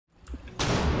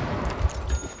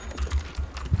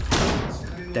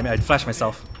Damn it, I flashed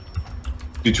myself.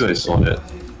 You sure I saw that?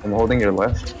 I'm holding your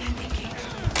left.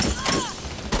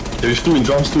 There's two in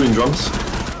drums, two in drums.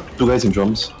 Two guys in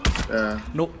drums.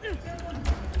 Nope.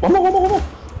 One more, one more, one more!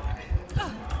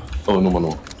 Oh, no more,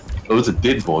 no. Oh, it's a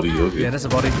dead body, okay. Yeah, that's a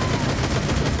body.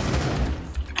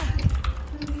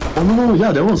 Oh, no, no,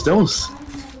 yeah, that was.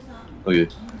 Okay.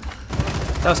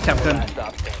 That was Captain.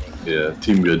 Yeah,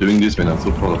 team, we are doing this, man. I'm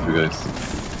so proud of you guys.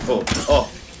 Oh,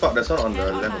 fuck, there's one on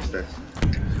the left of stairs.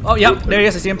 Oh, yeah, there he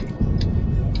is, I see him.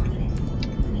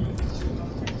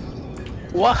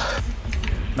 What?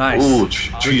 Nice. Oh,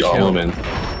 three armor, man.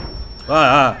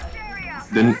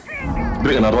 Then,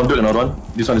 break another one,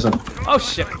 This one. Oh,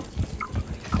 shit.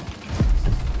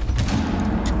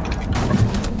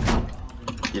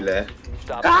 He left.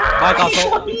 Bye,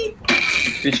 Castle.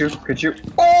 Could you?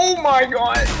 Oh my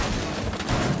god!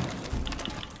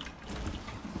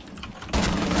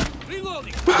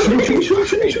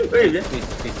 Shoot. Wait, yeah.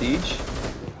 We siege?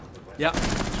 Yeah.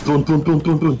 Boom.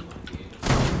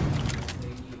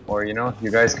 Or you know, you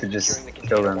guys could just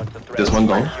kill them. There's one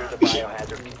down.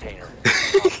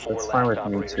 That's fine with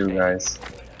me too, guys.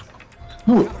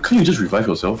 No, can't you just revive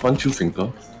yourself? Aren't you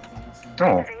thinker?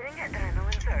 No.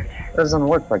 It doesn't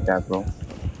work like that, bro.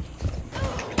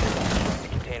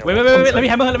 Wait, let me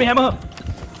hammer her.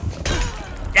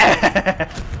 Yeah!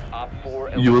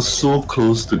 You were so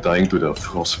close to dying to the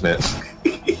frostmat.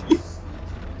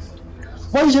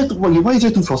 Why is there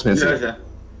two frostmats? Yeah.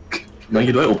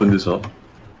 Maggie, do I open this up?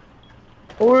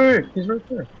 Oh wait, he's right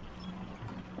there.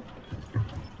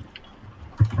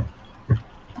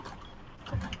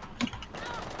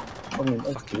 I mean,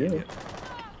 that's you.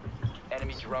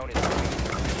 Enemy drone is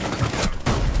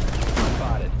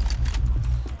spotted.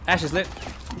 Ash is lit.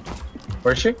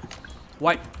 Where's she?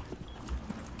 White.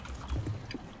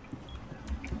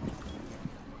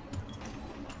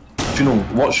 Juno,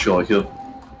 watch your here.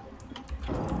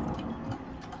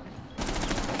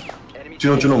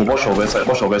 Juno, watch your west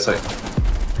side.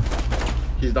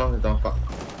 He's down, fuck.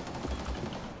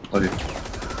 Okay.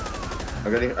 I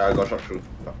got shot through.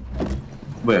 Fuck.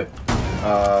 Where?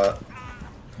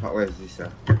 Fuck, where is this?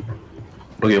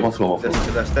 Okay, what floor? The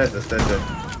stairs there.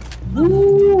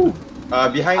 Woo!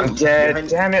 Behind. I'm dead.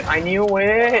 Damn it! I knew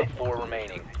it. 4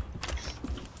 remaining.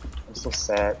 I'm so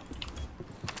sad.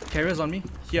 Carrier's on me.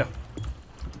 Here.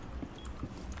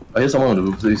 I hear someone on the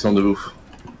roof. He's on the roof.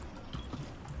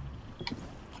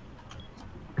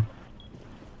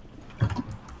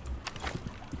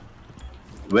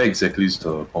 Where exactly is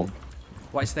the bomb?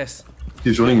 White stairs.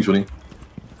 He's rolling.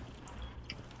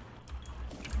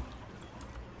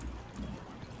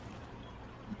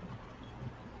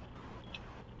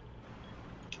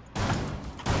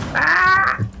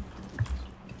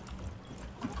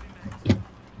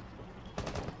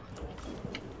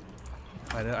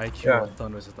 I IQ Yeah.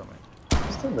 don't waste time.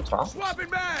 Still in the top.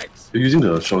 You're using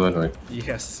the shotgun, right?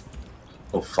 Yes.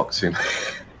 Oh fuck, same.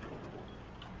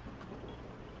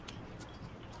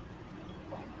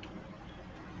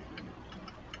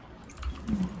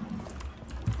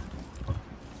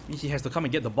 He has to come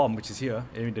and get the bomb, which is here,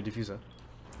 aiming the diffuser.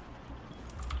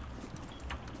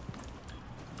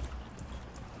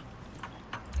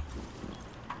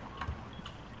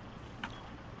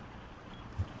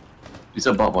 Is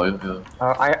that barbed wire? Yeah.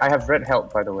 I have red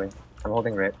help, by the way. I'm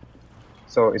holding red.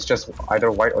 So it's just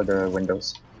either white or the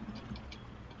windows.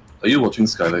 Are you watching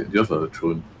Skylight? Do you have a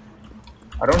drone?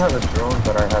 I don't have a drone,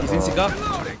 but I have He's in cigar.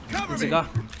 In cigar.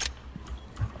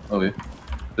 Okay.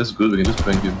 That's good, we can just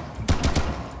prank him.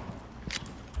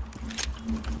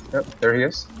 Yep, there he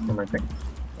is. In my thing.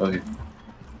 Okay.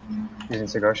 He's in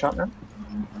cigar shop now.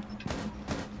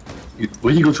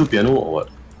 Will he go through piano or what?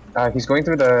 He's going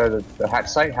through the hatch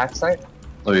site.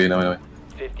 Okay, now.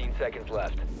 15 seconds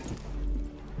left.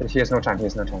 He has no time. 10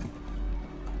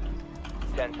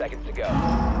 seconds to go.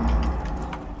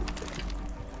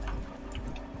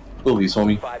 Oh, he saw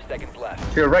me. 5 seconds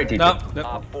left. To your right, DP. No.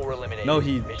 Op 4 eliminated. No,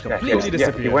 he Mission completely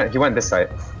successful. disappeared. he went this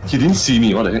side. He didn't see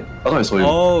me, what the heck? I thought I saw him.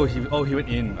 Oh, he went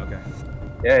in. Okay.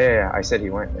 Yeah. I said he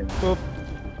went in. Boop.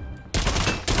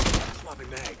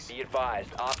 Be advised,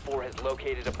 Op 4 has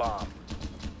located a bomb.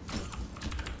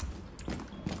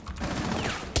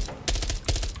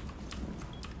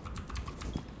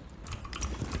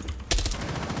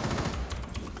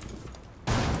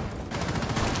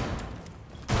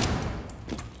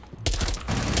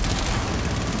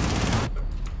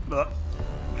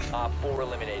 Op 4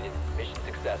 eliminated. Mission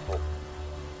successful.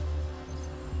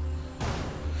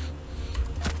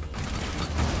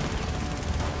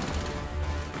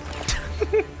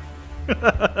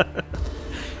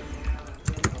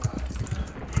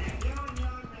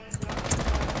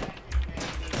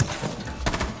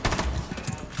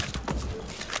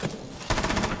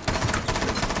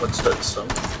 That's some.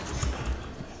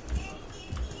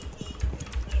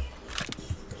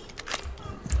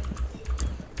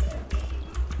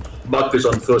 Buck is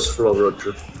on first floor,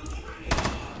 Roger.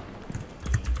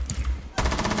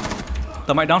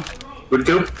 Thermite down. Good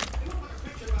kill.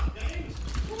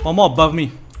 One more above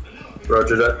me.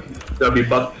 Roger that. That'll be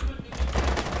Buck.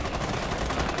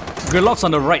 Gridlock's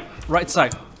on the right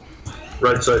side.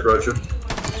 Right side, Roger.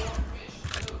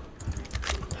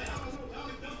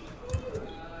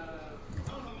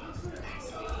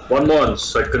 One more on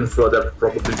second floor, that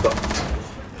probably Buck.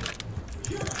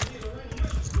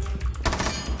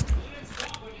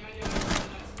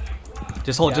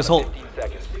 Just hold, just hold. 15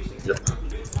 seconds.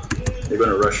 Yeah. They're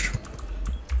gonna rush.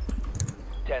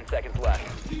 10 seconds left.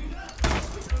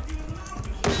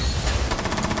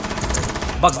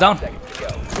 Buck's down. Seconds to go.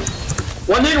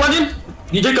 One in!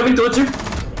 DJ coming towards you.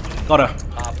 Got her.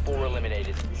 Op 4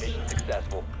 eliminated. Mission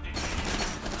successful.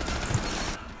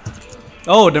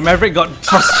 Oh, the Maverick got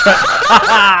frustrated.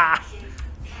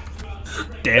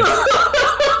 Dead.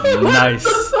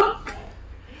 Nice.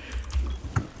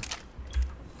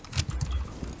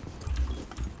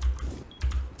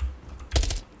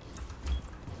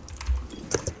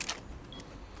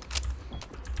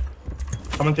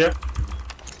 Coming here.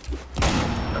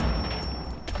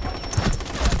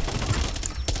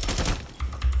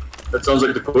 That sounds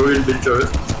like the Korean picture.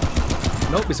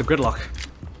 Nope, it's a gridlock.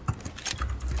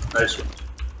 Nice one.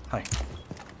 Hi.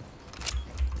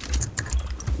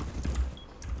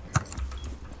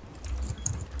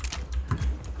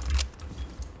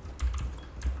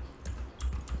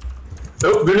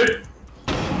 Oh, grenade!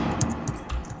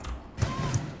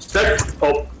 Stack!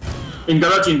 Oh. In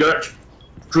garage.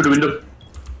 Through the window.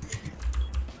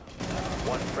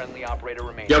 One friendly operator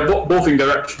remaining. Yeah, both in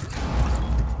garage.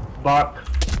 Buck.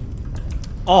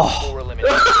 Oh, 4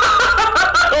 eliminated.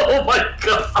 Oh my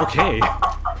god! okay.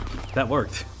 That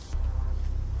worked.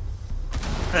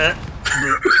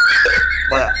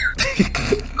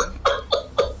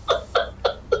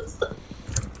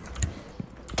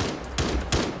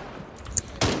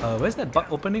 Where's that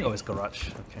Buck opening? Oh, it's garage.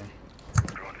 Okay.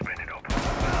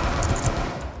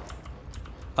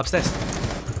 Upstairs.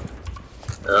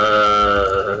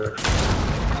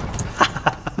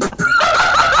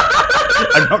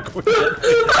 I'm not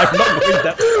going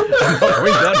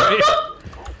that way.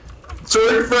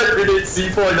 Throwing frag grenade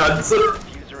C4 in answer.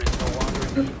 Diffuser is no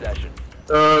longer in your possession.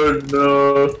 Oh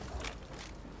no.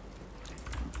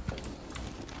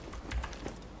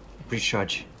 Breach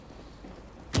charge.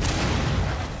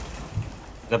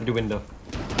 W window.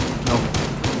 No,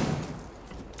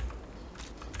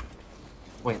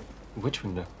 Wait, which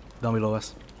window? down below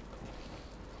us.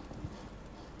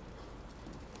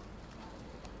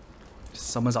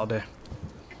 Someone's out there.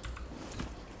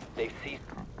 They've ceased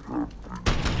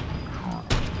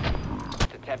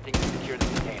attempting to secure the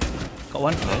container. Got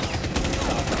one. Stop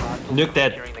the hostiles Nuke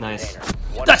that. securing the Nice. container.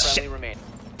 One That friendly shit. remaining.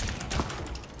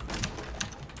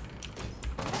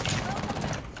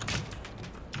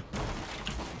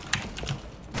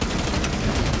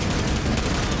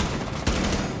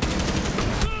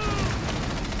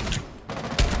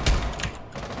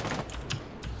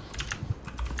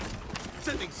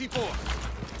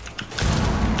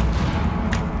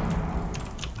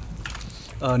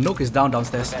 Nook is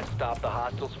downstairs. That stop the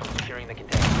hostiles from securing the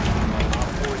container.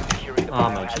 Op 4 is securing the Oh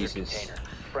my biohazard Jesus. container.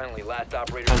 Friendly, last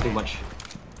operator Can't do remaining. much.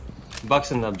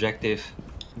 Bucks in the objective.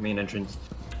 Main entrance.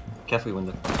 Careful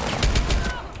window.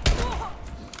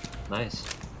 Nice.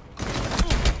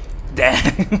 Damn.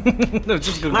 That was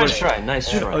just good. Nice try,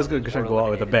 nice I try. was gonna try to go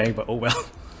out with a bang, but oh well.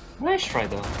 Nice try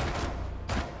though.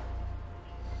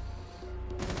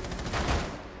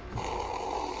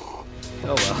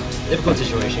 Oh well. Difficult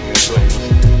situation, you're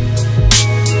doing.